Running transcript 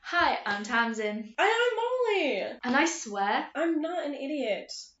Hi, I'm Tamsin. I'm Molly. And I swear, I'm not an idiot.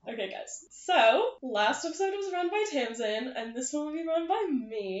 Okay, guys. So, last episode was run by Tamsin, and this one will be run by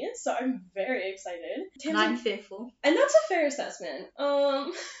me, so I'm very excited. and I'm fearful. And that's a fair assessment.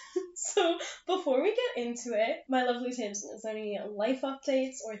 So, before we get into it, my lovely Tamsin, is there any life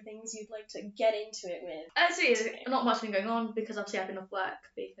updates or things you'd like to get into it with? Actually, not much been going on because obviously I've been off work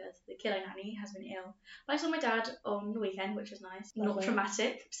because the killer nanny has been ill. But I saw my dad on the weekend, which was nice. Lovely. Not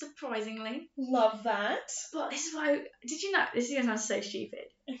traumatic, surprisingly. Love that. But this is why, did you know, this is going to sound so stupid.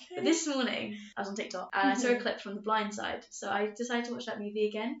 Okay. But this morning, I was on TikTok and I saw a clip from The Blind Side. So I decided to watch that movie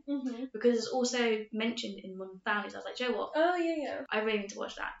again because it's also mentioned in Modern Families. I was like, do you know what? Oh, yeah. I really need to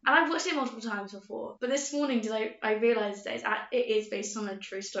watch that. And I've watched it multiple times before. But this morning, I realised that it is based on a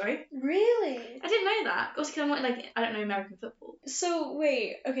true story. Really? I didn't know that. Also, because I'm like, I don't know American football. So,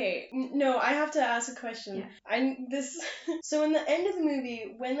 wait, okay. No, I have to ask a question. Yeah. So in the end of the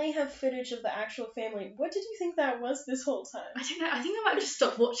movie, when they have footage of the actual family, what did you think that was this whole time? I don't know. I think I might have just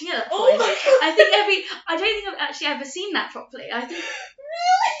stopped watching it at that Oh point. my god! I don't think I've actually ever seen that properly. Really?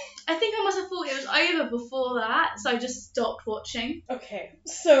 I think I must have thought it was over before that, so I just stopped watching. Okay,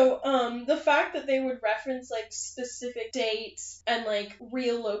 so the fact that they would reference like specific dates and like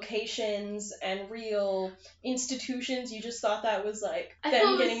real locations and real institutions, you just thought that was like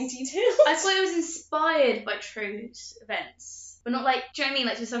them getting details? I thought it was inspired by true events, but not like, do you know what I mean?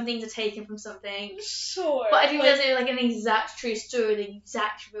 Like, so some things are taken from something. Sure. But I didn't realize it was like an exact true story, the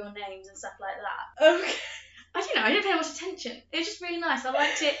exact real names and stuff like that. Okay. I don't know, I didn't pay much attention. It was just really nice. I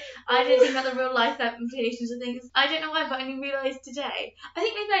liked it. I didn't think about the real life implications of things. I don't know why, but I only realised today. I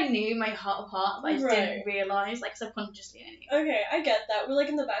think maybe I knew my heart of hearts, but I just didn't realise, like, subconsciously I knew. Okay, I get that. We're like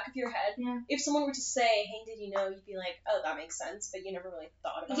in the back of your head. Yeah. If someone were to say, hey, did you know, you'd be like, oh, that makes sense, but you never really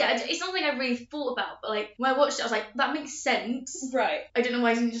thought about Yeah, it. it's not something I really thought about, but like, when I watched it, I was like, that makes sense. Right. I don't know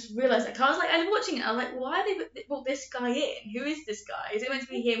why I didn't just realise that. Cause I was like, I was watching it, I was like, why they brought this guy in? Who is this guy? Is it meant to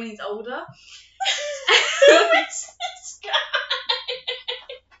be him when he's older? Who is this guy?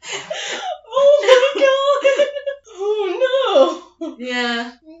 Oh my god! Oh no!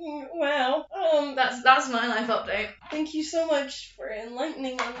 Yeah. Wow. That's my life update. Thank you so much for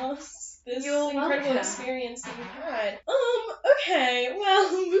enlightening on us this You're incredible welcome. experience that you've had. Okay,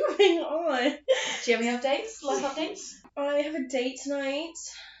 well, moving on. Do you have any updates? Life updates? I have a date tonight.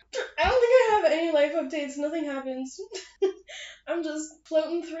 I don't think I have any life updates. Nothing happens. I'm just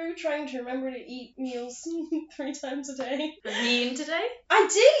floating through trying to remember to eat meals 3 times a day. Have you eaten today? I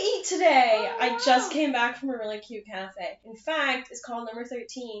did eat today. Oh, I wow. just came back from a really cute cafe. In fact, it's called Number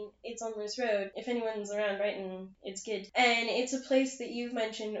 13. It's on Moose Road. If anyone's around Brighton, it's good. And it's a place that you've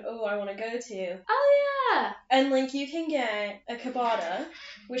mentioned, oh, I want to go to. Oh, yeah. And, like, you can get a kebada,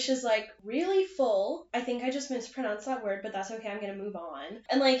 which is, like, really full. I think I just mispronounced that word, but that's okay. I'm going to move on.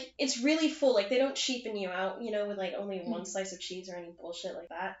 And, like, it's really full. Like, they don't cheapen you out, you know, with, like, only one slice of cheese or any bullshit like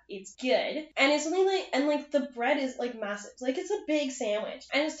that. It's good. And it's only, like, and, like, the bread is, like, massive. Like, it's a big sandwich.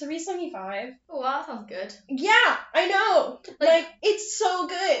 And it's $3.75. Oh, wow, that sounds good. Yeah, I know. Like, it's so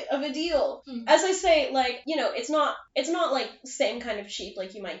good of a deal. As I say, like, you know, it's not like same kind of cheap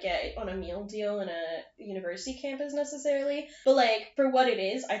like you might get on a meal deal in a university campus necessarily, but like for what it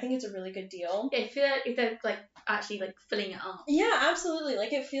is, I think it's a really good deal. Yeah, if they're like actually like filling it up. Yeah, absolutely.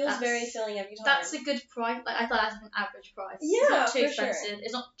 Like it feels very filling every time. That's a good price. Like I thought that's like an average price. Yeah, it's not too for expensive. sure.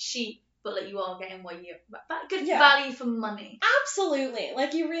 It's not cheap, but like you are getting what you good Yeah. value for money. Absolutely.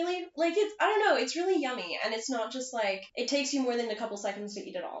 Like you really like it's I don't know, it's really yummy and it's not just like it takes you more than a couple seconds to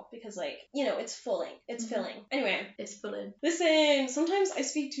eat it all because like, you know, it's filling. It's filling. Anyway. It's filling. Listen, sometimes I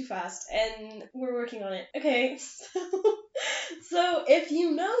speak too fast and we're working on it. Okay, so if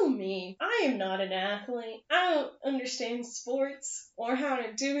you know me, I am not an athlete. I don't understand sports or how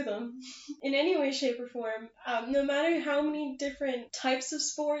to do them in any way, shape, or form. No matter how many different types of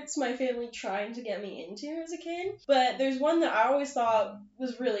sports my family tried to get me into as a kid, but there's one that I always thought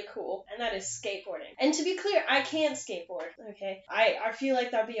was really cool, and that is skateboarding. And to be clear, I can't skateboard, okay? I feel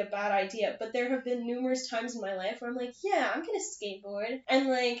like that'd be a bad idea, but there have been numerous times in my life where I'm like, yeah, I'm gonna skateboard, and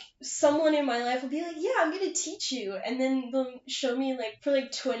like, someone in my life will be like, yeah, I'm gonna teach you, and then they'll show me like, for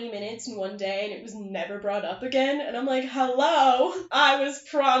like 20 minutes in one day, and it was never brought up again, and I'm like, hello, I was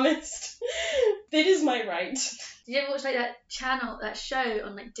promised. It is my right. Did you ever watch like that show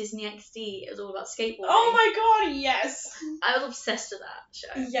on like Disney XD? It was all about skateboarding. Oh my god, yes! I was obsessed with that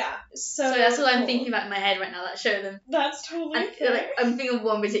show. Yeah, so that's what I'm cool. thinking about in my head right now, that show them. That's totally And fair. like, I'm thinking of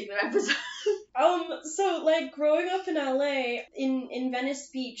one particular episode. So like growing up in LA, in Venice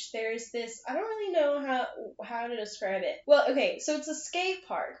Beach, there's this, I don't really know how to describe it. Well, okay, so it's a skate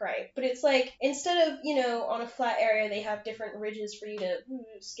park, right? But it's like, instead of, on a flat area, they have different ridges for you to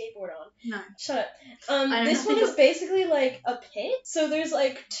skateboard on. No. Shut up. This one is basically like a pit. So there's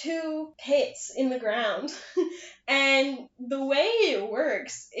like 2 pits in the ground. And the way it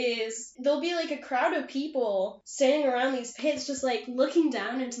works is there'll be like a crowd of people standing around these pits just like looking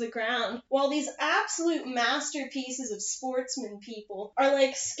down into the ground while these absolute masterpieces of sportsman people are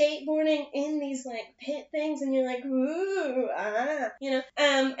like skateboarding in these like pit things, and you're like, ooh,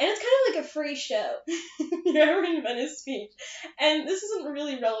 and it's kind of like a free show. You're ever in Venice Beach. And this isn't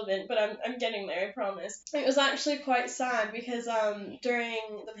really relevant, but I'm getting there, I promise. It was actually quite sad because during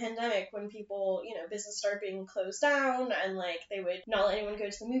the pandemic, when people, business started being closed down and like they would not let anyone go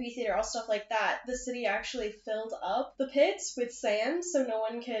to the movie theater, all stuff like that, the city actually filled up the pits with sand so no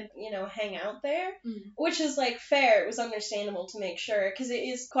one could, hang out there, which is like fair. It was understandable to make sure, because it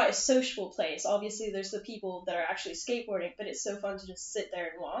is quite a sociable place. Obviously there's the people that are actually skateboarding, but it's so fun to just sit there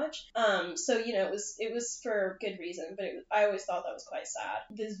and watch. So it was for good reason, but I always thought that was quite sad.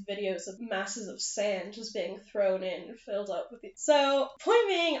 There's videos of masses of sand just being thrown in and filled up with it. So point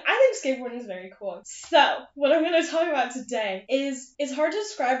being, I think skateboarding is very cool. So what I'm going to talk about today is, it's hard to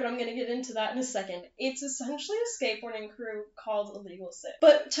describe, but I'm going to get into that in a second. It's essentially a skateboarding crew called Illegal Civ.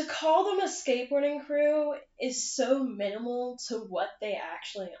 But to call them a skateboarding crew is so minimal to what they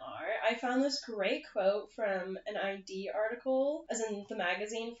actually are. I found this great quote from an ID article, as in the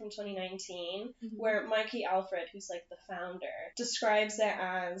magazine from 2019, where Mikey Alfred, who's like the founder, describes it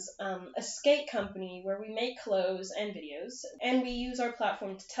as a skate company where we make clothes and videos, and we use our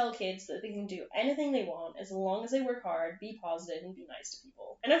platform to tell kids that they can do anything they want as long as they work hard, be positive, and be nice to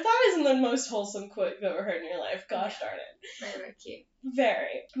people. And if that isn't the most wholesome quote you've ever heard in your life, gosh darn it. Very, very cute.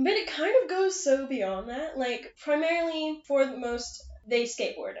 Very. But it kind of goes so beyond that. Like, primarily, for the most, they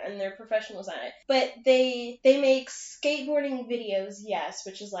skateboard and they're professionals at it. But they make skateboarding videos, yes,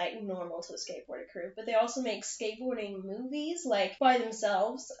 which is like normal to a skateboarder crew. But they also make skateboarding movies, like by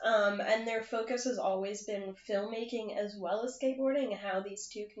themselves. And their focus has always been filmmaking as well as skateboarding, and how these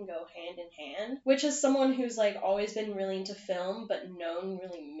two can go hand in hand. Which, is someone who's like always been really into film but known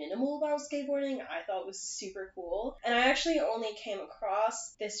really minimal about skateboarding, I thought was super cool. And I actually only came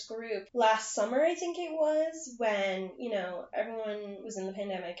across this group last summer, I think it was, when, everyone was in the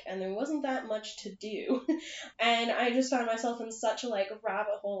pandemic and there wasn't that much to do. And I just found myself in such a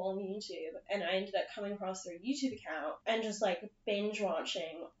rabbit hole on YouTube, and I ended up coming across their YouTube account and just binge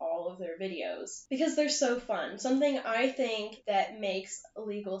watching all of their videos because they're so fun. Something I think that makes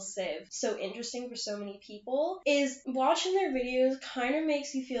Illegal Civ so interesting for so many people is watching their videos kind of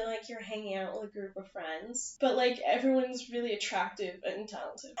makes you feel like you're hanging out with a group of friends, but everyone's really attractive and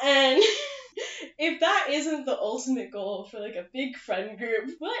talented. And if that isn't the ultimate goal for a big friend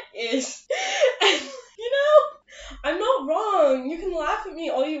group, what is? And, I'm not wrong. You can laugh at me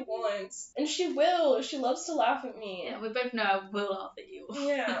all you want. And she will. She loves to laugh at me. Yeah, we both know I will laugh at you.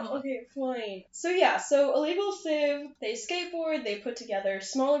 Yeah, okay, fine. So Illegal Civ, they skateboard, they put together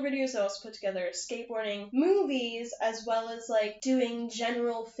smaller videos, they also put together skateboarding movies, as well as doing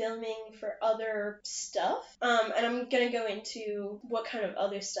general filming for other stuff. And I'm gonna go into what kind of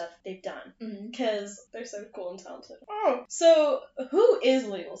other stuff they've done, because they're so cool and talented. So who is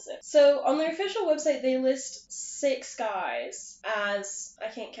Illegal Civ? So on their official website, they list 6 guys as, I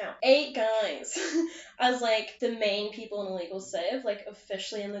can't count, 8 guys as the main people in Illegal Civ,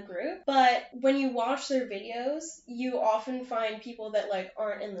 officially in the group. But when you watch their videos, you often find people that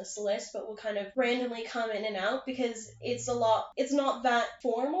aren't in this list, but will kind of randomly come in and out, because it's not that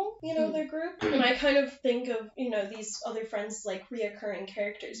formal, their group. And I kind of think of, these other friends as reoccurring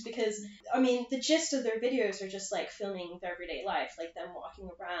characters, because the gist of their videos are just filming their everyday life, them walking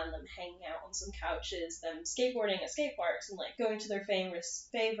around, them hanging out on some couches, them skateboarding at skate parks, and going to their favorite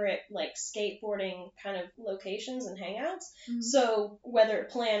skateboarding kind of locations and hangouts. So whether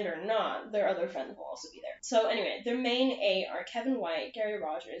planned or not, their other friends will also be there. So anyway, their main 8 are Kevin White, Gary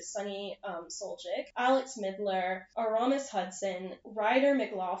Rogers, Sunny Soljic, Alex Midler, Aramis Hudson, Ryder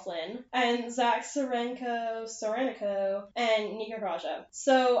McLaughlin, and Zach Sorenico, and Nico Raja.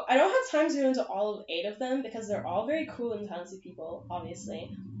 So I don't have time to go into all of 8 of them, because they're all very cool and talented people, obviously.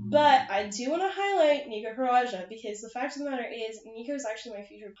 But I do want to highlight Nico Raja, because the fact of the matter is, Nico is actually my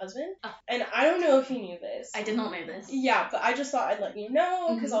future husband. And I don't know if you knew this. I did not know this. Yeah, but I just thought I'd let you know,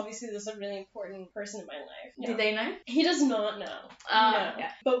 Nico, because obviously this is a really important person in my life. Do they know? He does not know. No. Okay.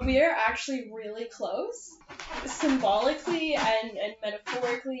 But we are actually really close, symbolically and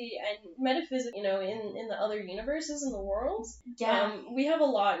metaphorically and metaphysically, you know, in the other universes in the world. Yeah. We have a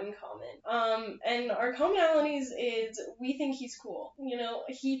lot in common. And our commonalities is we think he's cool. You know,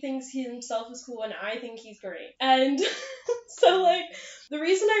 he thinks he himself is cool and I think he's great. And so, like, the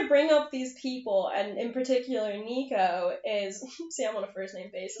reason I bring up these people, and in particular Nico, is, see, I'm on a first name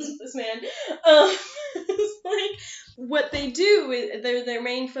basis with this man, it's like, what they do, is their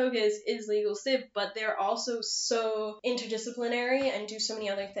main focus is legal civ, but they're also so interdisciplinary and do so many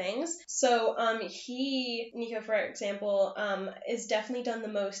other things. So, Nico, for example, is definitely done the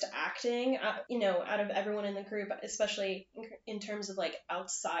most acting, you know, out of everyone in the group, especially in terms of, like,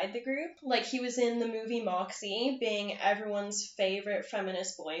 outside the group. Like, he was in the movie Moxie, being everyone's favorite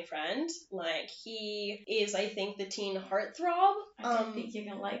feminist boyfriend. Like, he is, I think, the teen heartthrob. I don't think you're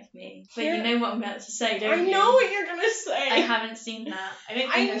gonna like me. But you know what I'm about to say, don't you? I know what you're gonna say. I haven't seen that. I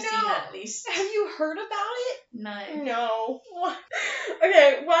don't think I've seen that, at least. Have you heard about it? No. No. What?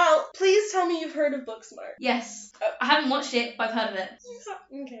 Okay, well, please tell me you've heard of Booksmart. Yes. I haven't watched it, but I've heard of it.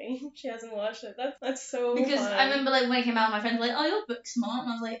 Okay, she hasn't watched it. That's so Because fun. I remember, like, when it came out, my friends were like, oh, you're Booksmart. And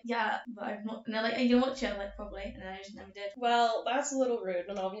I was like, yeah, but I've not. And they're like, are you gonna watch it? I'm like, probably. And then I just never did. Well, that's a little rude,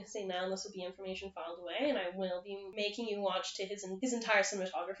 and obviously now this will be information filed away, and I will be making you watch to his entire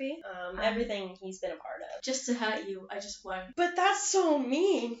cinematography, everything he's been a part of. Just to hurt you, I just won't. But that's so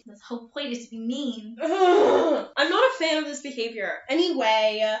mean. The whole point is to be mean. I'm not a fan of this behavior.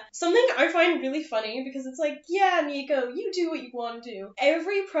 Anyway, something I find really funny, because it's like, yeah, Nico, you do what you want to do.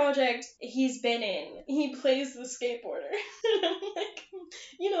 Every project he's been in, he plays the skateboarder. I'm like,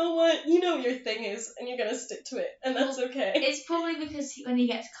 you know what? You know what your thing is, and you're gonna stick to it, and that's okay. It's probably because when he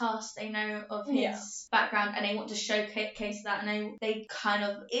gets cast, they know of his background, and they want to showcase that, and they kind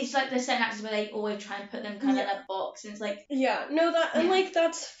of, it's like there's certain actors where they always try and put them kind of in a box, and it's like... Yeah, no, and like,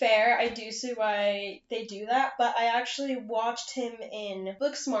 that's fair. I do see why they do that, but I actually watched him in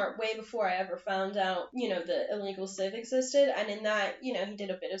Booksmart way before I ever found out, you know, the illegal civ existed, and in that, you know, he did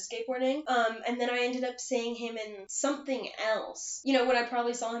a bit of skateboarding, and then I ended up seeing him in something else. You know, what I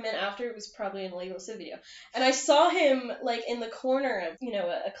probably saw him in after, it was probably an illegal civ video, and I saw him, like, in the corner of, you know,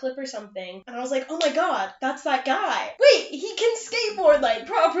 a clip or something, and I was like, oh my god, that's that guy. Wait, he can skateboard, like,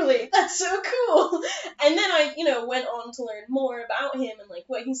 properly. That's so cool. And then I, you know, went on to learn more about him and, like,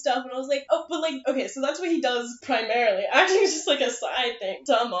 what he stuff, and I was like, oh, but, like, okay, so that's what he does primarily. Actually, it's just, like, a side thing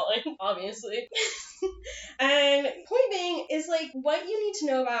to Molly, obviously. And point being is, like, what you need to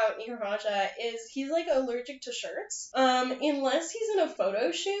know about Nico Raja is he's, like, allergic to shirts. Unless he's in a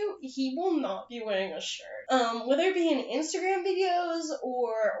photo shoot, he will not be wearing a shirt. Whether it be in Instagram videos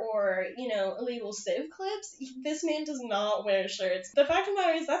or you know, illegal civ clips, this man does not wear shirts. The fact of the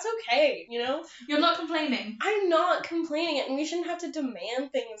matter is, that's okay, you know? You're not complaining. I'm not complaining, and we shouldn't have to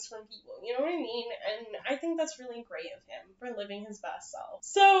demand things from people, you know what I mean? And I think that's really great of him for living his best self.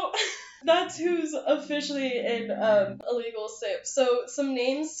 So, that's who's officially in illegal civ. So, some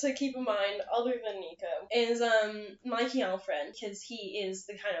names to keep in mind other than Nico is Mikey Alfred, because he is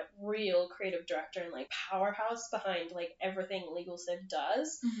the kind of real creative director and, like, powerhouse behind, like, everything Legal Civ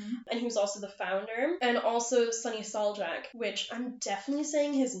does. And he was also the founder. And also Sonny Saljak, which I'm definitely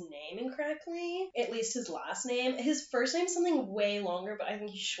saying his name incorrectly, at least his last name. His first name's something way longer, but I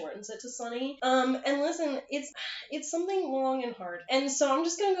think he shortens it to Sonny. And listen, it's something long and hard. And so I'm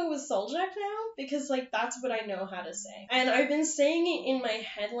just gonna go with Saljak now, because, like, that's what I know how to say. And I've been saying it in my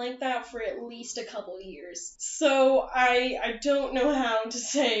head like that for at least a couple years. So I don't know how to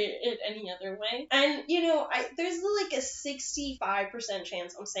say it any other way. And, you know, there's like a 65%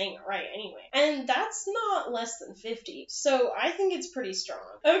 chance I'm saying it right anyway. And that's not less than 50. So I think it's pretty strong.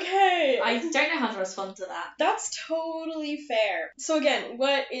 Okay. I don't know how to respond to that. That's totally fair. So again,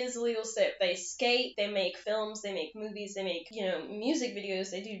 what is Legal Civ? They skate, they make films, they make movies, they make, you know, music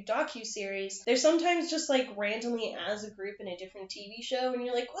videos, they do docu-series. They're sometimes just, like, randomly as a group in a different TV show, and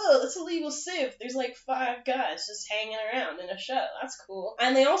you're like, whoa, that's Illegal Civ. There's, like, 5 guys just hanging around in a show. That's cool.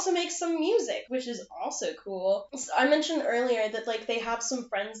 And they also make some music, which is also cool. So I mentioned earlier that, like, they have some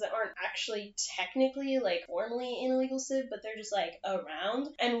friends that aren't actually technically, like, formally in Illegal Civ, but they're just, like, around.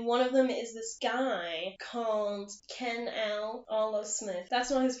 And one of them is this guy called Ken L. Alla Smith.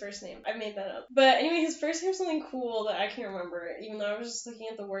 That's not his first name. I made that up. But anyway, his first name's something cool that I can't remember, even though I was just looking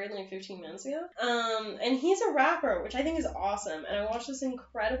at the word like 15 minutes ago. And he's a rapper, which I think is awesome. And I watched this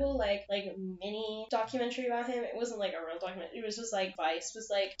incredible, like mini documentary about him. It wasn't, like, a real documentary. It was just, like, Vice was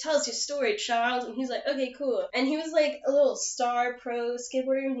like, tell us your story, child. And he's like, okay, cool. And he was, like, a little star pro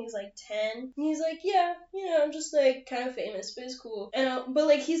skateboarder, and he was, like, 10. And he's like, yeah, you know, I'm just, like, kind of famous, but it's cool. And, but But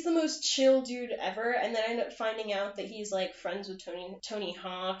like he's the most chill dude ever, and then I end up finding out that he's like friends with Tony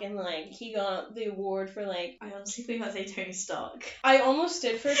Hawk, and like he got the award for like. I honestly think I'd say Tony Stark. I almost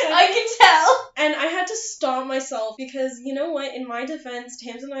did for a second. I can tell. And I had to stop myself because you know what? In my defense,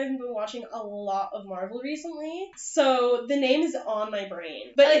 Tams and I have been watching a lot of Marvel recently, so the name is on my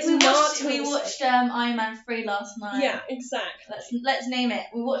brain. But it's not. We watched Iron Man 3 last night. Yeah, exactly. Let's name it.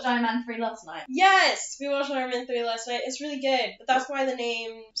 We watched Iron Man 3 last night. Yes, we watched Iron Man 3 last night. It's really good, but that's why the name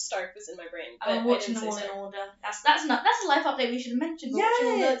Stark was in my brain. But I'm watching them all in order. That's a life update we should have mentioned.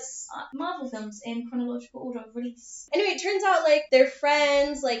 Yes. All the Marvel films in chronological order of release. Anyway, it turns out like they're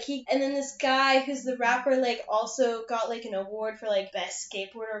friends. Like and then this guy who's the rapper like also got like an award for like best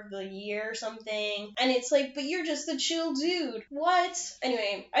skateboarder of the year or something. And it's like, but you're just a chill dude. What?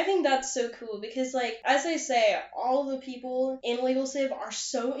 Anyway, I think that's so cool because like as I say, all the people in Legal Civ are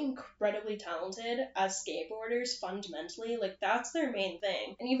so incredibly talented as skateboarders fundamentally. Like that's their main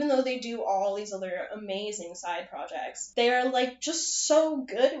thing. And even though they do all these other amazing side projects, they are like just so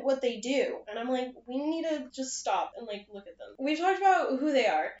good at what they do. And I'm like, we need to just stop and like look at them. We've talked about who they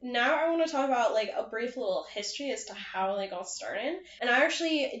are. Now I want to talk about like a brief little history as to how they got started. And I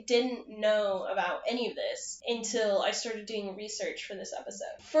actually didn't know about any of this until I started doing research for this episode.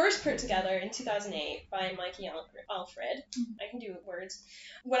 First put together in 2008 by Mikey Alfred. I can do words.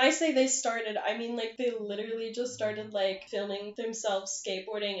 When I say they started, I mean like they literally just started like filming themselves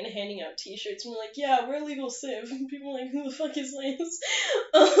skateboarding and handing out t-shirts and we're like, yeah, we're Legal Civ. And people are like, who the fuck is this?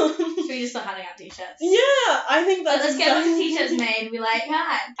 Should we just start handing out t-shirts? Yeah, I think that's let's get those t-shirts made and be like,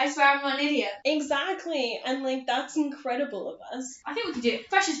 hi, I swear I'm not an idiot. Exactly, and like that's incredible of us. I think we could do it.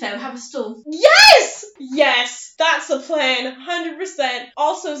 Fresh as fair, we'll have a stall. Yes! Yes, that's the plan, 100%.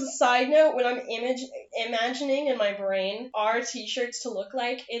 Also, as a side note, when I'm imagining in my brain our t-shirts to look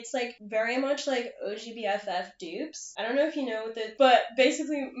like, it's like very much like OGBFF dupes. I don't know if you know this, but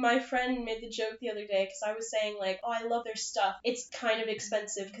basically my friend made the joke the other day because I was saying like, oh, I love their stuff. It's kind of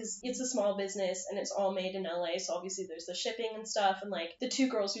expensive because it's a small business and it's all made in LA, so obviously there's the shipping and stuff, and like the two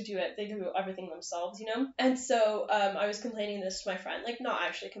girls who do it, they do everything themselves, you know? And so I was complaining this to my friend, like not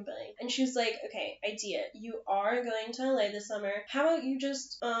actually complaining, and she was like, okay, idea, you are going to LA this summer, how about you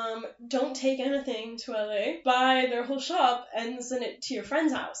just don't take anything to LA, buy their whole shop and send it to your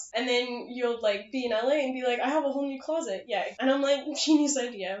friend's house, and then you'll like be in LA and be like, I have a whole new closet, yay. And I'm like, genius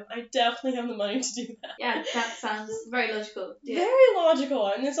idea, I definitely have the money to do that. Yeah, that sounds very logical. Yeah. Very logical,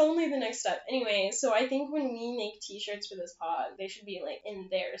 and it's only the next step. Anyway, so I think when we make t-shirts for this pod, they should be like in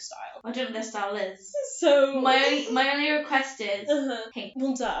their style. I don't know what their style is. So my only request is pink.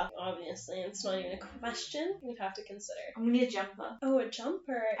 Well, duh. Obviously, it's not even a question. We'd have to consider. And we need a jumper. Oh, a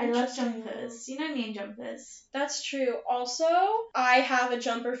jumper. I love jumpers. You know me and jumpers. That's true. Also, I have a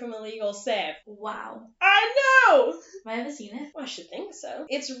jumper from Illegal Civ. Wow. I know! Have I ever seen it? I should think so.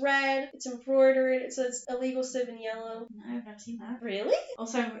 It's red, it's embroidered, it says Illegal Civ in yellow. No, I've never seen that. Really?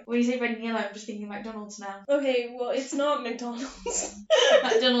 Also, when you say red and yellow, I'm just thinking McDonald's now. Okay, well, it's not McDonald's.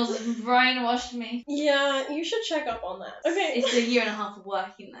 McDonald's has brainwashed me. Yeah, you should check up on that. Okay. It's a year and a half of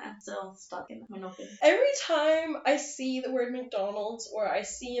working there, so I'll start getting my noggin. Every time I see the word McDonald's or I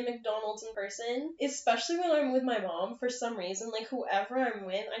see a McDonald's in person, especially when I'm with my mom, for some reason, like whoever I'm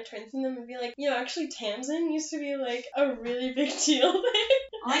with, I turn to them and be like, you know, actually Tamsin used to be like a really big deal there.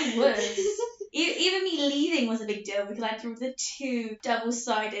 I was. Even me leaving was a big deal because I had to read the 2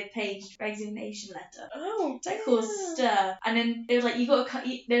 double-sided page resignation letter. Oh, damn. That caused stir. And then they were like, you got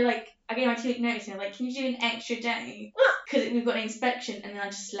to they're like, I gave my 2-week notice and they're like, can you do an extra day? Because we've got an inspection, and then I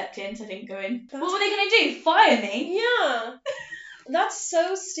just slept in, so I didn't go in. What were they going to do? Fire me? Yeah. That's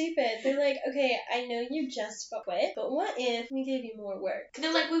so stupid. They're like, okay, I know you just quit, but what if we gave you more work?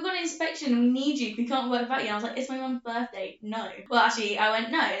 They're like, we've got an inspection and we need you. We can't work without you. And I was like, it's my mum's birthday. No. Well, actually, I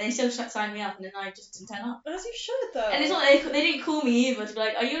went no, and they still signed me up, and then I just didn't turn up. As you should, though. And it's not they didn't call me either to be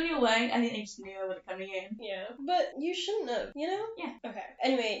like, are you on your way? I think they just knew I would have come in. Yeah, but you shouldn't have, you know? Yeah. Okay.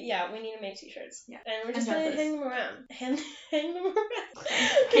 Anyway, yeah, we need to make t-shirts. Yeah. And we're just gonna hang them around. Hang them around.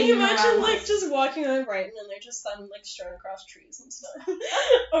 Hang Can you them imagine, around like, us. just walking around Brighton and they're just like strewn across trees and stuff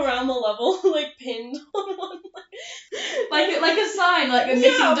around the level, like pinned on one. Like a sign, like a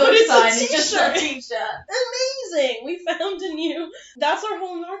missing Yeah, dog but it's a sign. It's just a t-shirt. t-shirt. Amazing! We found a new. That's our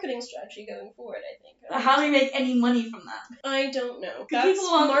whole marketing strategy going forward, I think. How do we make any money from that? I don't know.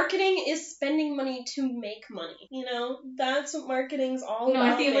 Marketing is spending money to make money. You know, that's what marketing's all about,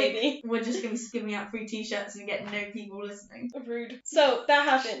 I think baby. we're just going to be giving out free t-shirts and get no people listening. Rude. So that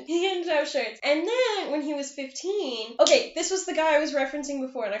happened. He handed out shirts. And then when he was 15, okay, this was the guy I was referencing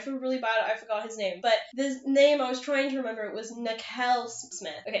before, and I feel really bad I forgot his name. But the name I was trying to remember. It was Nico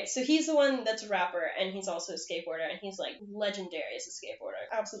Smith. Okay, so he's the one that's a rapper, and he's also a skateboarder, and he's like legendary as a skateboarder.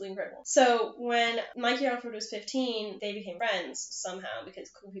 Absolutely incredible. So when Mikey Alfred was 15, they became friends somehow, because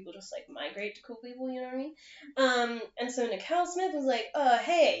cool people just like migrate to cool people, you know what I mean? And so Nico Smith was like,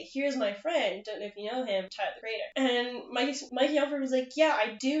 hey, here's my friend, don't know if you know him, Tyler the Creator. And Mikey Alfred was like, yeah,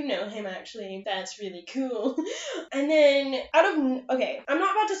 I do know him actually, that's really cool. And then okay, I'm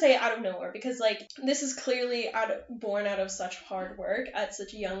not about to say out of nowhere, because like this is clearly born out of such hard work at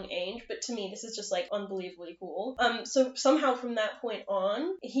such a young age, but to me this is just like unbelievably cool. So somehow from that point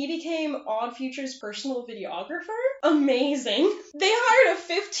on, he became Odd Future's personal videographer. Amazing. They hired a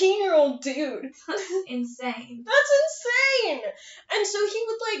 15-year-old dude. That's insane. That's insane. And so he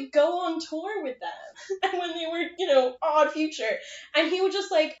would like go on tour with them, and when they were, you know, Odd Future, and he would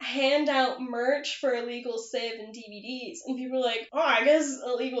just like hand out merch for Illegal Civ and DVDs, and people were like, oh, I guess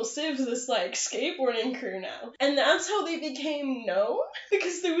Illegal Civ's this like skateboarding crew now. And that's how they became known,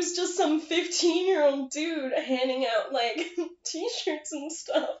 because there was just some 15-year-old dude handing out like t-shirts and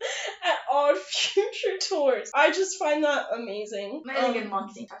stuff at Odd Future tours. I just find that amazing. Really good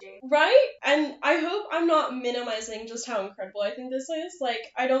marketing strategy. Right? And I hope I'm not minimizing just how incredible I think this is. Like,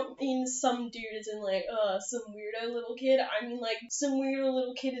 I don't mean some dude is in like, some weirdo little kid. I mean like, some weirdo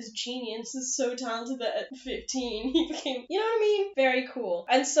little kid is genius, is so talented that at 15 he became, you know what I mean? Very cool.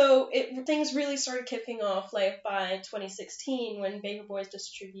 And so things really started kicking off like by 2016, when Vapor Boys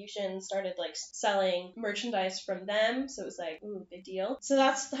Distribution started like selling merchandise from them. So it was like, ooh, big deal. So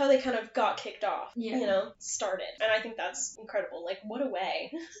that's how they kind of got kicked off, you know, started. And I think that's incredible. Like, what a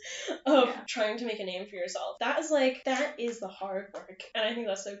way of trying to make a name for yourself. That is the hard work. And I think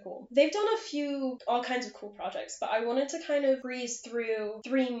that's so cool. They've done all kinds of cool projects, but I wanted to kind of breeze through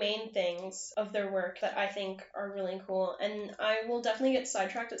 3 main things of their work that I think are really cool. And I will definitely get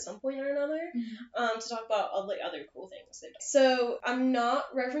sidetracked at some point or another to talk about all the other cool things they've done. So I'm not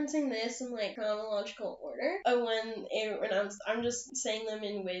referencing this in like chronological order I'm just saying them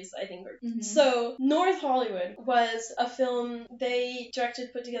in ways I think are So North Hollywood was a film they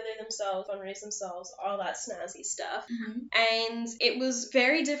directed, put together themselves, fundraised themselves, all that snazzy stuff. And it was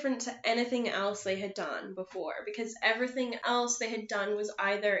very different to anything else they had done before, because everything else they had done was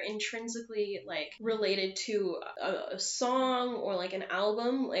either intrinsically like related to a song or like an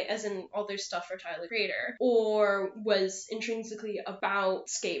album, like as in all their stuff for Tyler the Creator, or was intrinsically about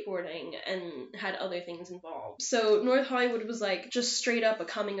skateboarding and had other things involved. So North Hollywood was like just straight up a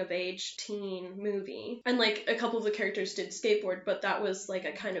coming of age teen movie, and like a couple of the characters did skateboard, but that was like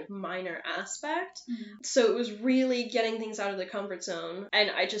a kind of minor aspect. So it was really getting things out of the comfort zone,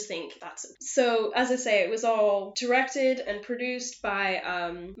 and I just think that's it. So as I say, it was all directed and produced by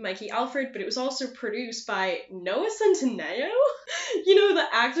Mikey Alfred, but it was also produced by Noah Centineo. You know, the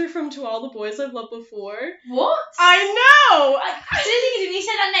actor from To All the Boys I've Loved Before. What? I know! I didn't think when you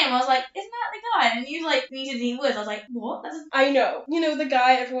said that name, I was like, isn't that the guy? And you like needed he was. I was like, what? I know. You know, the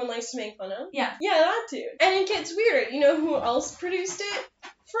guy everyone likes to make fun of? Yeah. Yeah, that dude. And it gets weirder. You know who else produced it?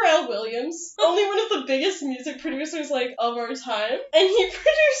 Pharrell Williams, only one of the biggest music producers like of our time, and he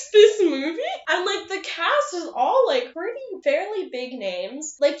produced this movie, and like the cast is all like fairly big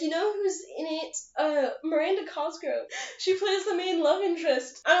names. Like, you know who's in it? Miranda Cosgrove. She plays the main love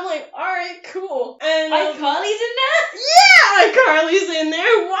interest, and I'm like, all right, cool. And iCarly's in there? Yeah, iCarly's in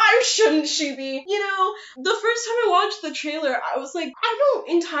there. Why shouldn't she be? You know, the first time I watched the trailer, I was like, I don't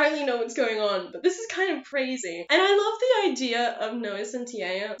entirely know what's going on, but this is kind of crazy. And I love the idea of Noah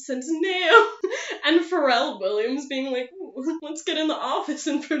Centineo and Pharrell Williams being like, let's get in the office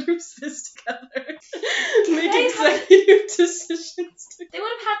and produce this together. Make executive decisions. They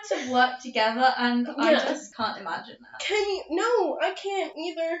would have had to work together, and I just can't imagine that. Can you? No, I can't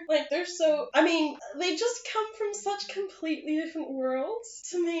either. Like, they're so... I mean, they just come from such completely different worlds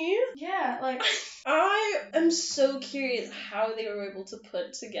to me. Yeah, like... I am so curious how they were able to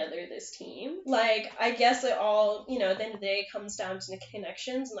put together this team. Like, I guess it all, you know, at the end of the day, comes down to the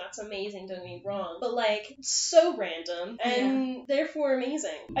connections, and that's amazing, don't get me wrong. But, like, so random, and therefore amazing.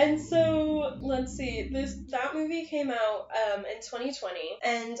 And so, let's see, that movie came out in 2020,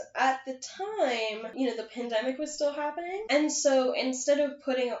 and at the time, you know, the pandemic was still happening, and so instead of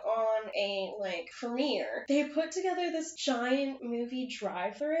putting on a, like, premiere, they put together this giant movie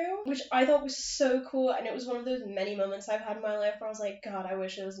drive-through, which I thought was so cool, and it was one of those many moments I've had in my life where I was like, God, I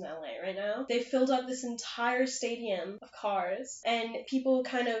wish it was in LA right now. They filled up this entire stadium of cars, and people people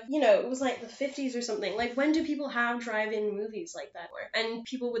kind of, you know, it was like the 50s or something. Like, when do people have drive-in movies like that? And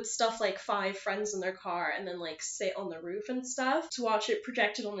people would stuff like 5 friends in their car and then like sit on the roof and stuff to watch it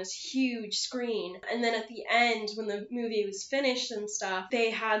projected on this huge screen. And then at the end, when the movie was finished and stuff, they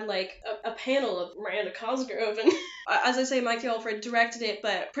had like a panel of Miranda Cosgrove, and as I say, Mikey Alfred directed it,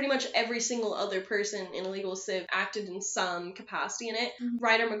 but pretty much every single other person in Illegal Civ acted in some capacity in it. Mm-hmm.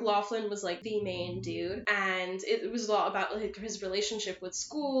 Ryder McLaughlin was like the main dude, and it was a lot about like his relationship with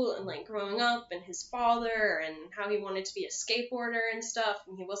school and like growing up and his father and how he wanted to be a skateboarder and stuff,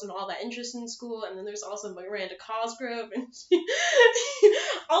 and he wasn't all that interested in school. And then there's also Miranda Cosgrove, and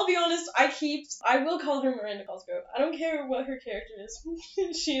I'll be honest, I will call her Miranda Cosgrove. I don't care what her character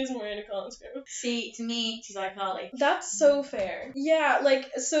is. She is Miranda Cosgrove. See, to me, she's iCarly. That's so fair. Yeah,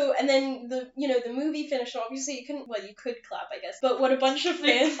 like, so, and then the movie finished, obviously you could clap, I guess, but what a bunch of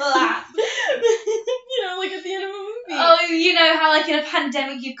fans clap. Like at the end of a movie. Oh, you know how like in a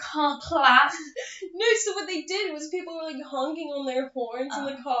pandemic you can't clap? No, so what they did was people were like honking on their horns in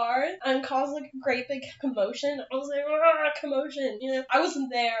the car and caused like a great big commotion. I was like, commotion, you know. I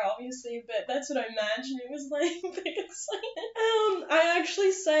wasn't there, obviously, but that's what I imagined it was like. Big excitement. I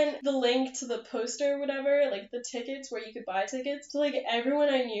actually sent the link to the poster or whatever, like the tickets where you could buy tickets, to like everyone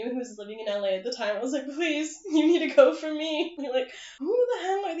I knew who was living in LA at the time. I was like, please, you need to go for me. And you're like, who the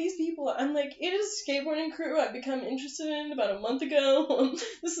hell are these people? I'm like, it is a skateboarding crew I've become interested in about a month ago.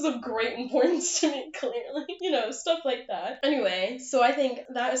 This is of great importance to me, clearly. You know, stuff like that. Anyway, so I think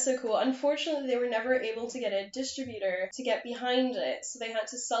that is so cool. Unfortunately, they were never able to get a distributor to get behind it, so they had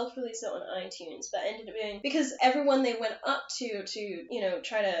to self-release it on iTunes, but ended up being, because everyone they went up to, you know,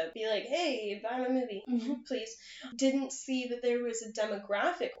 try to be like, hey, buy my movie, please, didn't see that there was a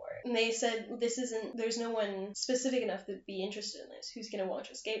demographic for it. And they said, there's no one specific enough to be interested in this. Who's gonna watch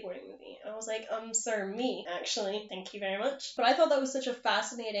a skateboarding movie? And I was like, sir, me, actually. Thank you very much. But I thought that was such a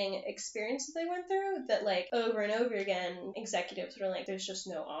fascinating experience that they went through, that like over and over again, executives were like, there's just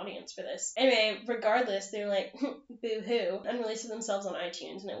no audience for this. Anyway, regardless, they were like, boo-hoo, and released it themselves on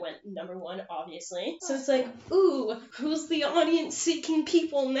iTunes, and it went #1, obviously. So it's like, ooh, who's the audience-seeking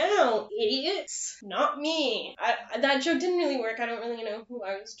people now? Idiots? Not me. That joke didn't really work. I don't really know who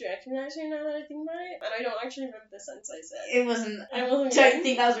I was directing that to now that I think about it, and I don't actually remember the sentence I said. It wasn't. I wasn't don't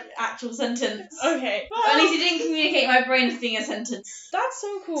think that was an actual sentence. Okay. Well, at least it didn't communicate my brain as being a sentence. That's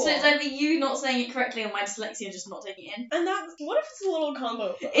so cool. So it's either you not saying it correctly or my dyslexia just not taking it in. And what if it's a little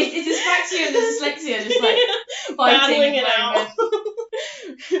combo? It's dyspraxia and the dyslexia just like battling it out.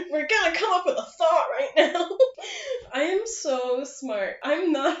 We're gonna come up with a thought right now. I am so smart.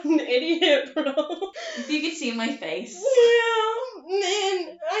 I'm not an idiot, bro. If you could see my face. Yeah,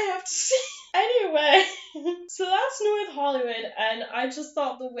 man, I have to see. Anyway, so that's North Hollywood, and I just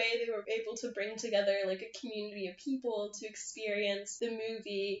thought the way they were able to bring together like a community of people to experience the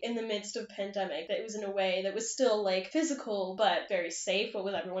movie in the midst of pandemic, that it was in a way that was still like physical but very safe, but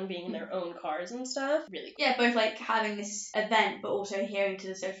with everyone being in their own cars and stuff. Really cool. Yeah, both like having this event but also adhering to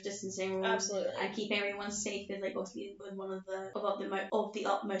the social distancing rules. Absolutely. And keeping everyone safe is like obviously one of the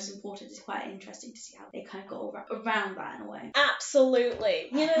utmost importance. It's quite interesting to see how they kind of got around that in a way. Absolutely.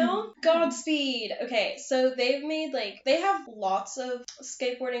 You know? Godspeed. Okay, so they have lots of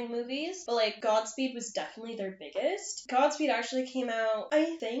skateboarding movies, but like Godspeed was definitely their biggest. Godspeed actually came out,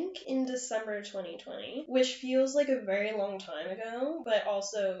 I think, in December 2020, which feels like a very long time ago, but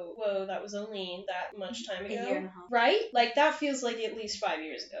also, whoa, that was only that much time ago. A year and a half. Right? Like, that feels like at least 5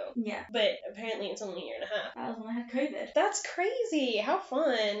 years ago. Yeah. But apparently it's only a year and a half. That was when I had COVID. That's crazy. How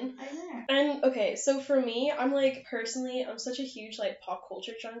fun. I know. And, okay, so for me, I'm such a huge, like, pop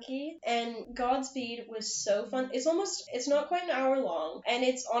culture junkie, and Godspeed was so fun. It's not quite an hour long, and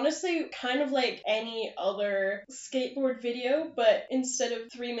it's honestly kind of like any other skateboard video, but instead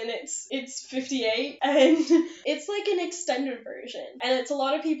of 3 minutes, it's 58, and it's like an extended version, and it's a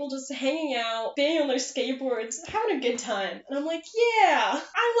lot of people just hanging out, being on their skateboards, having a good time, and I'm like, yeah,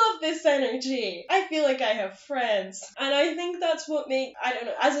 I love this energy. I feel like I have friends, and I think that's what I don't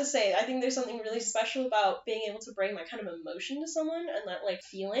know, as I say, I think there's something really special about being able to bring that kind of emotion to someone, and that like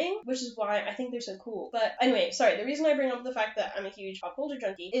feeling, which is why I think they're so cool. But anyway, sorry, the reason I bring up the fact that I'm a huge pop culture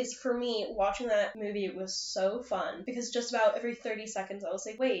junkie is, for me, watching that movie was so fun, because just about every 30 seconds I was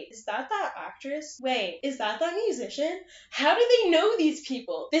like, wait, is that actress? Wait, is that musician? How do they know these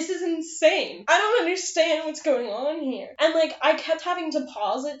people? This is insane. I don't understand what's going on here. And like, I kept having to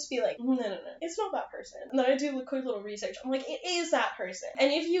pause it to be like, no, it's not that person. And then I do a quick little research. I'm like, it is that person.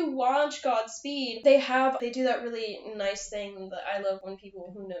 And if you watch Godspeed, they do that really nice thing that I love when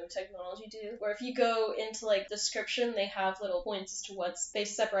people who know technology do, where if you go into like description, they have little points as to they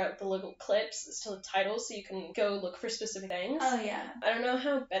separate the little clips as to the titles so you can go look for specific things. Oh, yeah. I don't know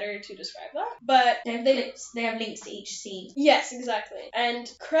how better to describe that, but They have links to each scene. Yes, exactly.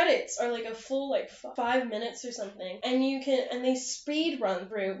 And credits are like a full like 5 minutes or something, and they speed run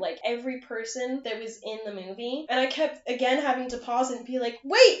through like every person that was in the movie, and I kept again having to pause it and be like,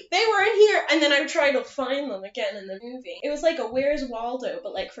 wait, they were in here, and then I would try to find them again in the movie. It was like a Where's Waldo,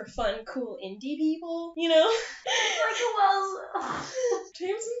 but like for fun, cool indie people, you know?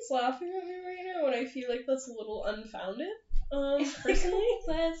 Tamsin's laughing at me right now, and I feel like that's a little unfounded. Personally.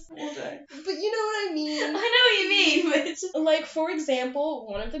 Where's Waldo? But you know what I mean. I know what you mean, but it's just... Like, for example,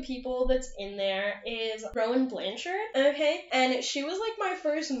 one of the people that's in there is Rowan Blanchard, okay? And she was, like, my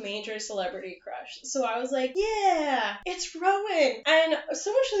first major celebrity crush. So I was like, yeah, it's Rowan! And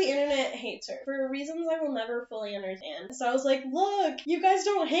so much of the internet hates her for reasons I will never fully understand. So I was like, look, you guys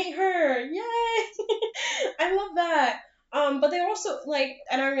don't hate her! Yay! I love that! But they also, like,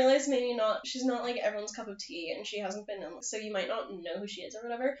 and I realized maybe she's not, like, everyone's cup of tea, and she hasn't been in, so you might not know who she is or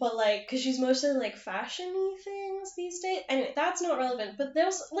whatever, but, like, because she's mostly, like, fashion-y things these days. Anyway, that's not relevant, but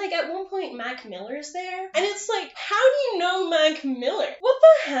there's, like, at one point, Mac Miller's there, and it's like, how do you know Mac Miller? What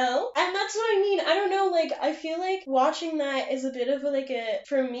the hell? And that's what I mean. I don't know, like, I feel like watching that is a bit of,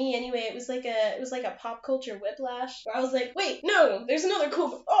 for me, anyway, it was like a pop culture whiplash, where I was like, wait, no, there's another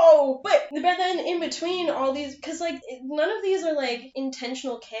cool, but then in between all these, because, like, none of these are like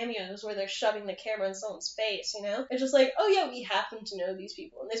intentional cameos where they're shoving the camera in someone's face, you know? It's just like, oh yeah, we happen to know these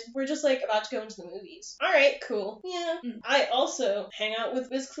people, and we're just like about to go into the movies. Alright, cool. Yeah. I also hang out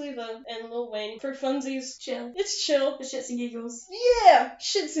with Wiz Khalifa and Lil Wayne for funsies. Chill. It's chill. For shits and giggles. Yeah!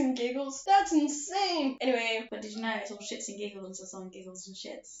 Shits and giggles. That's insane. Anyway. But did you know it's all shits and giggles until someone giggles and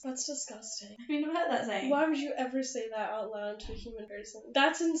shits? That's disgusting. Have you never heard that saying? Why would you ever say that out loud to a human person?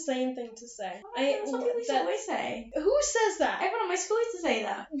 That's an insane thing to say. That's what people always say. Who says that? Everyone at my school used to say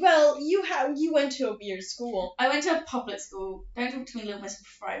that. Well, you went to a weird school. I went to a public school. Don't talk to me, Little Miss,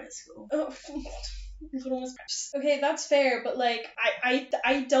 private school. Oh. Okay, that's fair, but like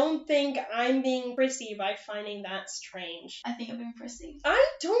I don't think I'm being prissy by finding that strange. I think you're being prissy. I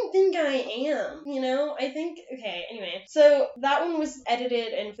don't think I am, you know? I think, okay, anyway. So that one was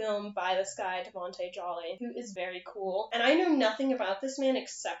edited and filmed by this guy, Devontae Jolly, who is very cool. And I know nothing about this man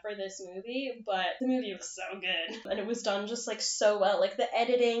except for this movie, but the movie was so good. And it was done just like so well. Like the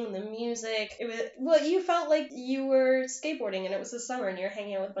editing, the music, you felt like you were skateboarding and it was the summer and you're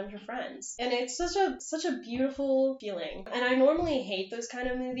hanging out with a bunch of friends. And it's such a beautiful feeling. And I normally hate those kind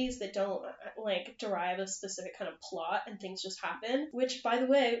of movies that don't like derive a specific kind of plot and things just happen, which by the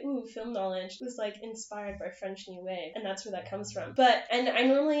way, film knowledge, was like inspired by French New Wave, and that's where that comes from. And I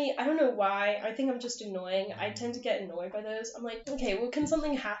don't know why, I think I'm just annoying. I tend to get annoyed by those. I'm like, okay, well, can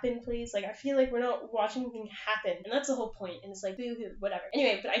something happen, please? Like, I feel like we're not watching anything happen, and that's the whole point, and it's like, boo-hoo, whatever.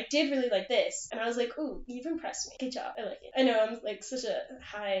 Anyway, but I did really like this, and I was like, ooh, you've impressed me. Good job. I like it. I know I'm like such a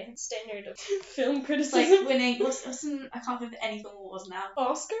high standard of film criticism. Like winning, I can't think of any film awards now.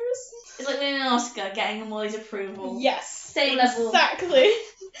 Oscars? It's like winning an Oscar, getting a Molly's approval. Yes. Same level. Exactly.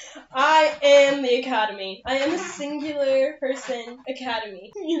 I am the Academy. I am a singular person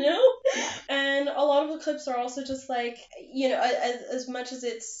Academy, you know? And a lot of the clips are also just like, you know, as much as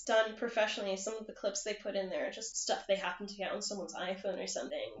it's done professionally, some of the clips they put in there are just stuff they happen to get on someone's iPhone or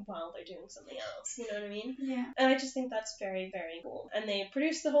something while they're doing something else, you know what I mean? Yeah. And I just think that's very, very cool. And they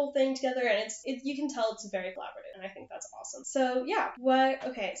produce the whole thing together, and you can tell it's very collaborative, and I think that's awesome. So yeah,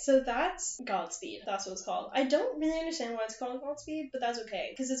 so that's Godspeed. That's what it's called. I don't really understand why it's called Godspeed, but that's okay,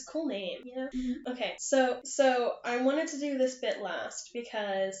 because it's a cool name, you know? Mm-hmm. Okay, so I wanted to do this bit last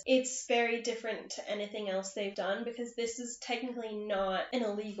because it's very different to anything else they've done, because this is technically not an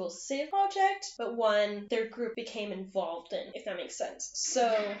illegal civ project, but one their group became involved in, if that makes sense.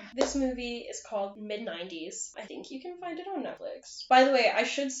 So this movie is called Mid-90s. I think you can find it on Netflix. By the way, I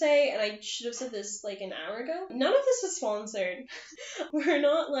should say, and I should have said this like an hour ago, none of this is sponsored. We're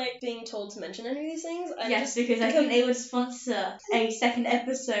not like being told to mention any of these things. Because I think they would sponsor a second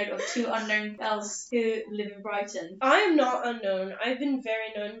episode of two unknown girls who live in Brighton. I am not unknown. I've been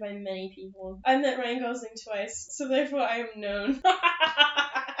very known by many people. I met Ryan Gosling twice, so therefore I am known.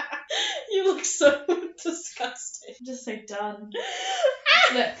 You look so disgusting. I'm just so done.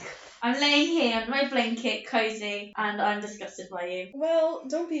 Look, I'm laying here on my blanket, cozy, and I'm disgusted by you. Well,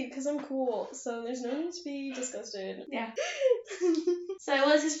 don't be, because I'm cool, so there's no need to be disgusted. Yeah. So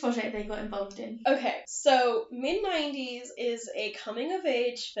what is this project they got involved in? Okay, so mid-90s is a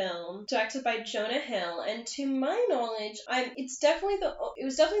coming-of-age film directed by Jonah Hill, and to my knowledge, it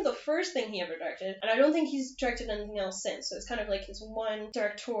was definitely the first thing he ever directed, and I don't think he's directed anything else since, so it's kind of like his one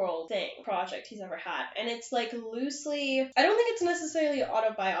directorial project he's ever had, and it's like loosely, I don't think it's necessarily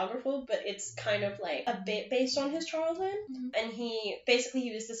autobiographical, but it's kind of like a bit based on his childhood, and he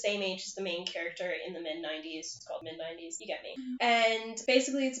was the same age as the main character in the mid-90s, it's called mid-90s, you get me, and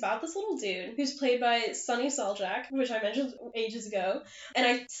basically it's about this little dude who's played by Sonny Saljak, which I mentioned ages ago,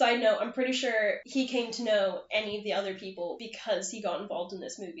 and side note, I'm pretty sure he came to know any of the other people because he got involved in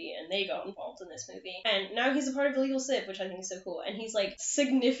this movie, and they got involved in this movie, and now he's a part of Illegal Civ, which I think is so cool, and he's like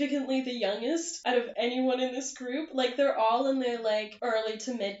significantly the youngest out of anyone in this group, like they're all in their like early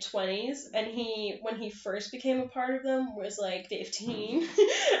to mid 20s, and when he first became a part of them was like 15,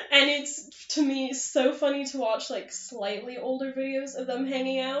 and it's, to me, so funny to watch like slightly older videos of them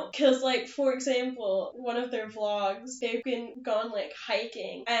hanging out, because like, for example, one of their vlogs, they've gone like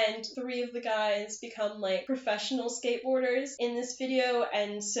hiking, and 3 of the guys become like professional skateboarders in this video,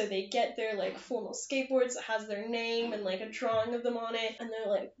 and so they get their like formal skateboards that has their name and like a drawing of them on it, and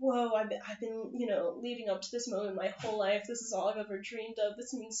they're like, whoa, I've been, leading up to this moment my whole life, this is all I've ever dreamed of,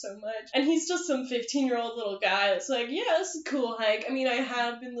 this means so much, and he's just some 15-year-old little guy that's like, yeah, this is a cool hike, I mean, I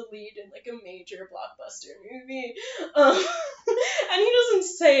have been the lead in like a major blockbuster movie, and he doesn't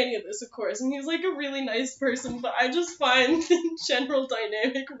say any of this, of course, and he's like a really nice person, but I just find the general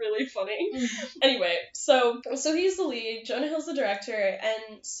dynamic really funny. Anyway, so he's the lead, Jonah Hill's the director,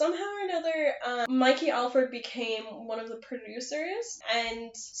 and somehow or another, Mikey Alford became one of the producers,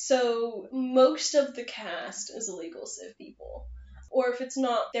 and so most of the cast is Illegal Civ people. Or if it's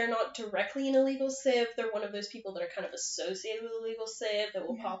not, they're not directly in Illegal Civ, they're one of those people that are kind of associated with Illegal Civ that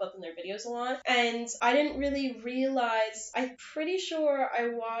will pop up in their videos a lot. And I didn't really realize, I'm pretty sure I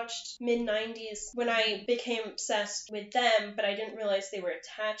watched mid-90s when I became obsessed with them, but I didn't realize they were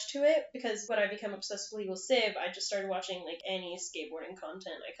attached to it, because when I became obsessed with Illegal Civ, I just started watching like any skateboarding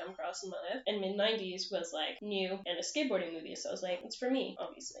content I come across in my life, and mid-90s was like new and a skateboarding movie, so I was like, it's for me,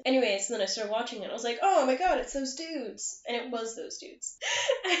 obviously. Anyways, so then I started watching it, I was like, oh my god, it's those dudes, and it was those dudes.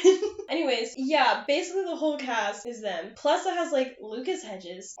 Anyways, yeah, basically the whole cast is them. Plus it has like Lucas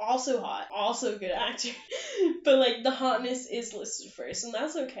Hedges, also hot, also good actor, but like the hotness is listed first, and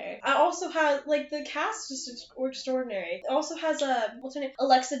that's okay. I also have like the cast just extraordinary. It also has what's her name,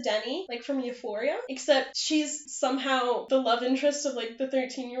 Alexa Denny, like from Euphoria, except she's somehow the love interest of like the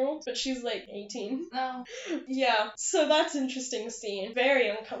 13-year-old, but she's like 18. Oh. Yeah, so that's interesting to see, and very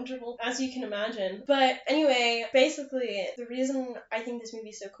uncomfortable, as you can imagine. But anyway, basically the reason I think this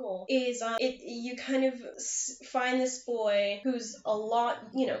movie's so cool is you kind of find this boy who's a lot,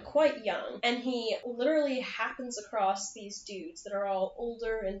 quite young, and he literally happens across these dudes that are all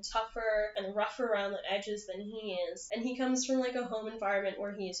older and tougher and rougher around the edges than he is, and he comes from like a home environment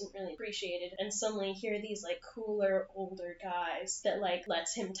where he isn't really appreciated, and suddenly here are these like cooler older guys that like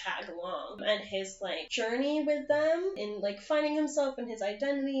lets him tag along, and his like journey with them in like finding himself and his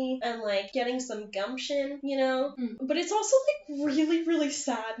identity and like getting some gumption, but it's also like really, really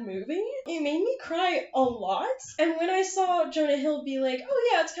sad movie. It made me cry a lot. And when I saw Jonah Hill be like,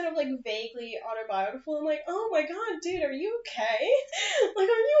 oh yeah, it's kind of like vaguely autobiographical, I'm like, oh my god, dude, are you okay? Like, are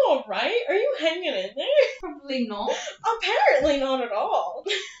you alright? Are you hanging in there? Probably not. Apparently not at all.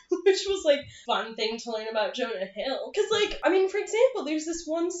 Which was like fun thing to learn about Jonah Hill. Because like, I mean, for example, there's this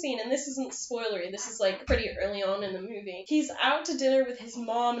one scene, and this isn't spoilery, this is like pretty early on in the movie. He's out to dinner with his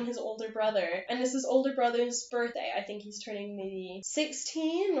mom and his older brother, and it's his older brother's birthday. I think he's turning maybe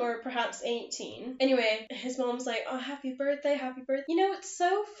 16 or perhaps 18. Anyway, his mom's like, oh, happy birthday, happy birthday. It's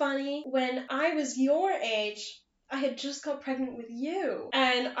so funny, when I was your age, I had just got pregnant with you,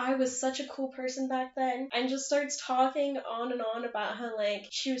 and I was such a cool person back then, and just starts talking on and on about how like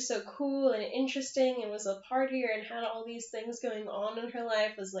she was so cool and interesting and was a partier and had all these things going on in her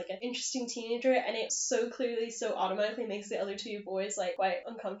life as like an interesting teenager, and it so clearly, so automatically makes the other 2 boys like quite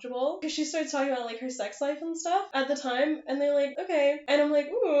uncomfortable, because she starts talking about like her sex life and stuff at the time, and they're like, okay, and I'm like,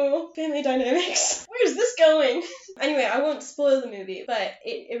 ooh, family dynamics, where's this going? Anyway, I won't spoil the movie, but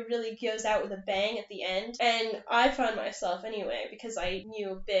it really goes out with a bang at the end. And I found myself anyway, because I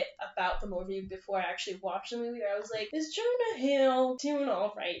knew a bit about the movie before I actually watched the movie, I was like, is Jonah Hill doing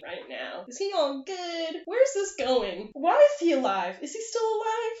all right now? Is he all good? Where's this going? Why is he alive? Is he still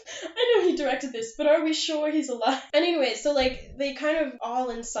alive? I know he directed this, but are we sure he's alive? And anyway, so like they kind of all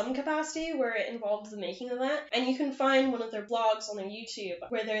in some capacity were involved in the making of that, and you can find one of their blogs on their YouTube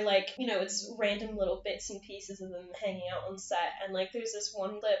where they're like, you know, it's random little bits and pieces of them hanging out on set, and like there's this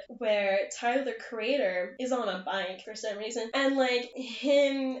one clip where Tyler the Creator is on a bike for some reason, and like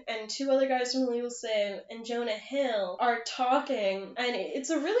him and two other guys from Legal Sim and Jonah Hill are talking, and it's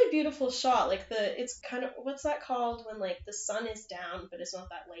a really beautiful shot. Like it's kind of, what's that called when like the sun is down but it's not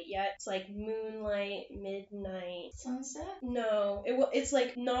that late yet? It's like moonlight, midnight, sunset. No, it's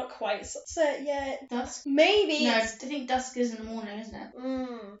like not quite sunset yet. Dusk. Maybe. No, I think dusk is in the morning, isn't it?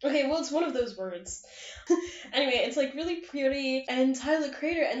 Okay, well it's one of those words. Anyway, it's like really pretty, and Tyler the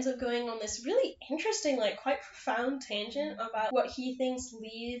Creator ends up going on this really interesting, like quite profound tangent about what he thinks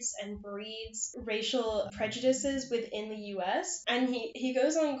leads and breeds racial prejudices within the US. And he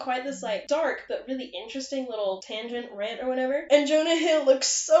goes on quite this like dark but really interesting little tangent rant or whatever. And Jonah Hill looks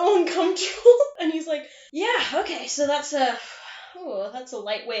so uncomfortable. And he's like, yeah, okay, so that's a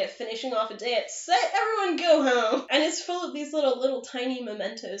light way of finishing off a day at set. Everyone go home. And it's full of these little tiny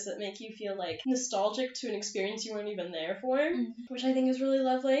mementos that make you feel like nostalgic to an experience you weren't even there for, which I think is really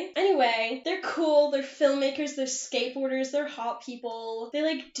lovely. Anyway, they're cool, they're filmmakers, they're skateboarders, they're hot people, they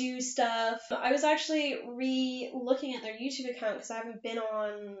like do stuff. I was actually re-looking at their YouTube account because I haven't been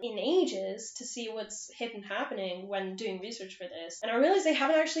on in ages to see what's hip and happening when doing research for this, and I realized they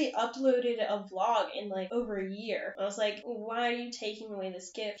haven't actually uploaded a vlog in like over a year. I was like, why are you taking away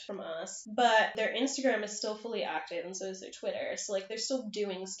this gift from us? But their Instagram is still fully active, and so is their Twitter, so like they're still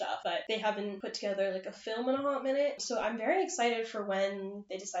doing stuff, but they haven't put together like a film in a hot minute. So I'm very excited for when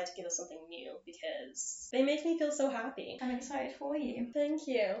they decide to give us something new, because they make me feel so happy. I'm excited for you. Thank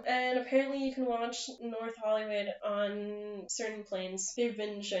you. And apparently you can watch North Hollywood on certain planes. They've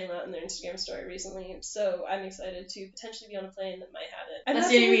been showing that in their Instagram story recently, so I'm excited to potentially be on a plane that might have it. That's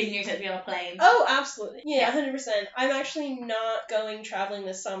the only reason you said to be on a plane. Oh, absolutely. Yeah, 100%. I'm actually not going traveling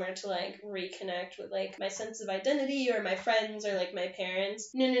this summer to like reconnect with like my sense of identity or my friends or like my parents.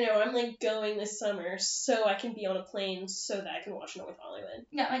 No. I'm like going this summer so I can be on a plane so that I can watch North Hollywood.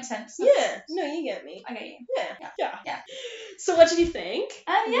 Yeah, makes sense. Yeah. No, you get me. I get you. Yeah. So what did you think?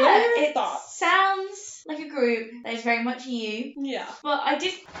 What are your It thoughts? sounds like a group that is very much you. Yeah. But I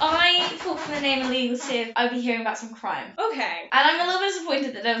thought from the name Illegal Civ, I'd be hearing about some crime. Okay. And I'm a little bit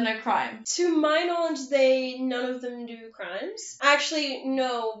disappointed that there was no crime. To my knowledge, none of them do crimes. Actually,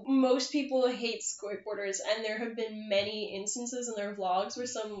 no. Most people hate skateboarders, and there have been many instances in their vlogs where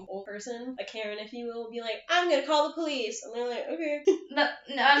some old person, a Karen if you will be like, I'm gonna call the police. And they're like, okay. No,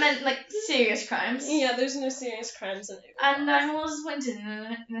 I meant like serious crimes. Yeah, there's no serious crimes in it. And I'm a little disappointed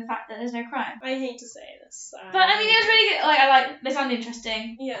in the fact that there's no crime. I hate to say this. But I mean, it was really good. Like, they sound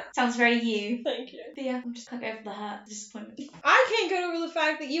interesting. Yeah. Sounds very you. Thank you. But yeah, I'm just can't go over the hurt, disappointment. I can't get over the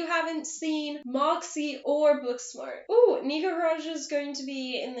fact that you haven't seen Moxie or Booksmart. Ooh, Nico Raj is going to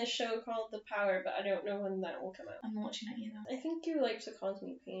be in this show called The Power, but I don't know when that will come out. I'm not watching it either. I think you like to cause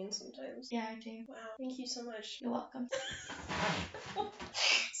me pain sometimes. Yeah, I do. Wow, thank you so much. You're welcome.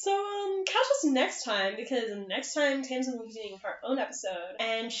 So, catch us next time, because next time Tamsin will be doing her own episode,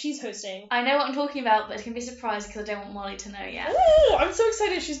 and she's hosting. I know what I'm talking about, but it's gonna be a surprise because I don't want Molly to know yet. Ooh, I'm so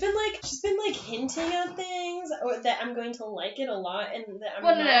excited. She's been hinting at things, or that I'm going to like it a lot, and that I'm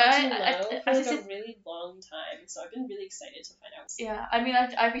not too low for like a really long time. So I've been really excited to find out. Yeah, I mean,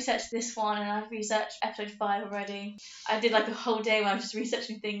 I've researched this one, and I've researched episode 5 already. I did like a whole day where I was just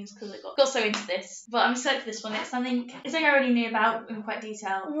researching things because I got so into this. But I'm excited for this one. It's something I already knew about in quite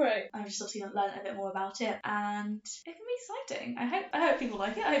detail. Right. I've just obviously learned a bit more about it, and it can be exciting. I hope people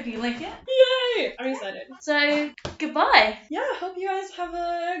like it. I hope you like it. Yay! I'm excited. So, goodbye. Yeah, hope you guys have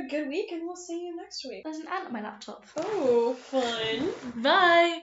a good week, and we'll see you next week. There's an ant on my laptop. Oh, fun. Bye.